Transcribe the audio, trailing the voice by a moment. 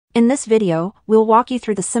In this video, we'll walk you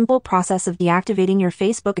through the simple process of deactivating your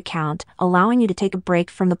Facebook account, allowing you to take a break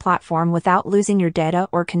from the platform without losing your data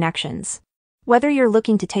or connections. Whether you're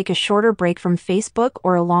looking to take a shorter break from Facebook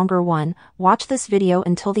or a longer one, watch this video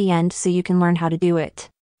until the end so you can learn how to do it.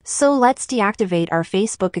 So let's deactivate our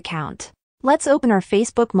Facebook account. Let's open our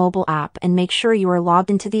Facebook mobile app and make sure you are logged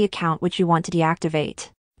into the account which you want to deactivate.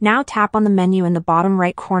 Now tap on the menu in the bottom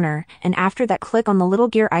right corner, and after that click on the little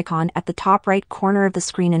gear icon at the top right corner of the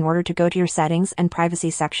screen in order to go to your settings and privacy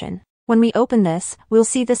section. When we open this, we'll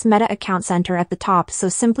see this Meta Account Center at the top, so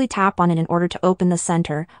simply tap on it in order to open the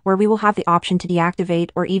center, where we will have the option to deactivate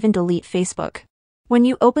or even delete Facebook. When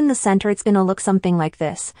you open the center, it's gonna look something like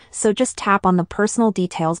this, so just tap on the Personal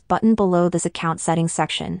Details button below this Account Settings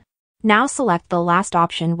section. Now select the last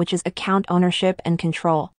option, which is Account Ownership and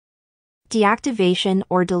Control. Deactivation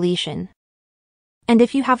or deletion. And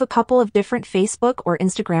if you have a couple of different Facebook or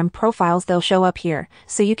Instagram profiles, they'll show up here,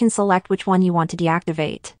 so you can select which one you want to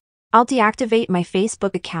deactivate. I'll deactivate my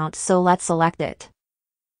Facebook account, so let's select it.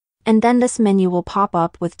 And then this menu will pop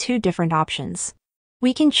up with two different options.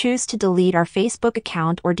 We can choose to delete our Facebook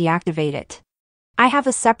account or deactivate it. I have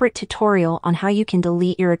a separate tutorial on how you can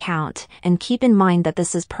delete your account, and keep in mind that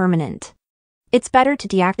this is permanent. It's better to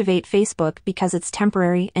deactivate Facebook because it's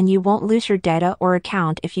temporary and you won't lose your data or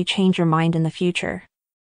account if you change your mind in the future.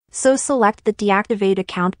 So select the Deactivate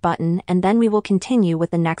Account button, and then we will continue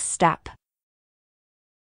with the next step.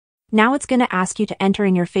 Now it's going to ask you to enter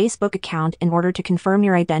in your Facebook account in order to confirm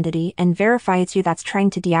your identity and verify it's you that's trying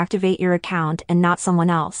to deactivate your account and not someone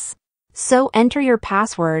else. So enter your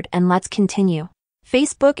password and let's continue.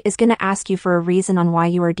 Facebook is going to ask you for a reason on why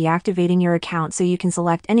you are deactivating your account, so you can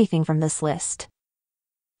select anything from this list.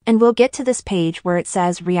 And we'll get to this page where it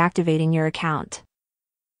says reactivating your account.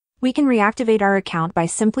 We can reactivate our account by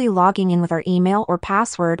simply logging in with our email or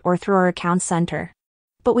password or through our account center.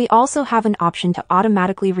 But we also have an option to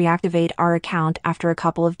automatically reactivate our account after a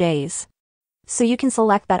couple of days. So you can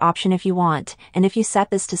select that option if you want, and if you set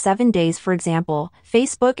this to 7 days, for example,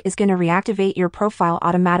 Facebook is going to reactivate your profile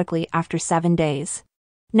automatically after 7 days.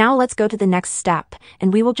 Now let's go to the next step,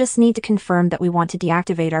 and we will just need to confirm that we want to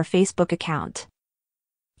deactivate our Facebook account.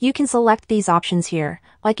 You can select these options here,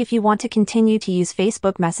 like if you want to continue to use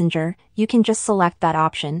Facebook Messenger, you can just select that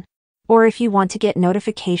option. Or if you want to get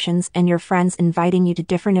notifications and your friends inviting you to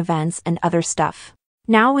different events and other stuff.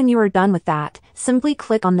 Now when you are done with that, simply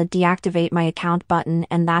click on the Deactivate My Account button,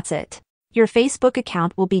 and that's it. Your Facebook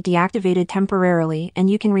account will be deactivated temporarily, and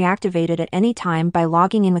you can reactivate it at any time by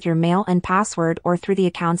logging in with your mail and password or through the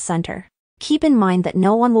account center. Keep in mind that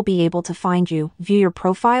no one will be able to find you, view your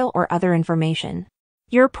profile or other information.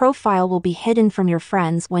 Your profile will be hidden from your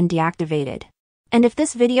friends when deactivated. And if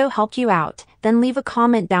this video helped you out, then leave a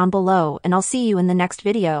comment down below and I'll see you in the next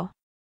video.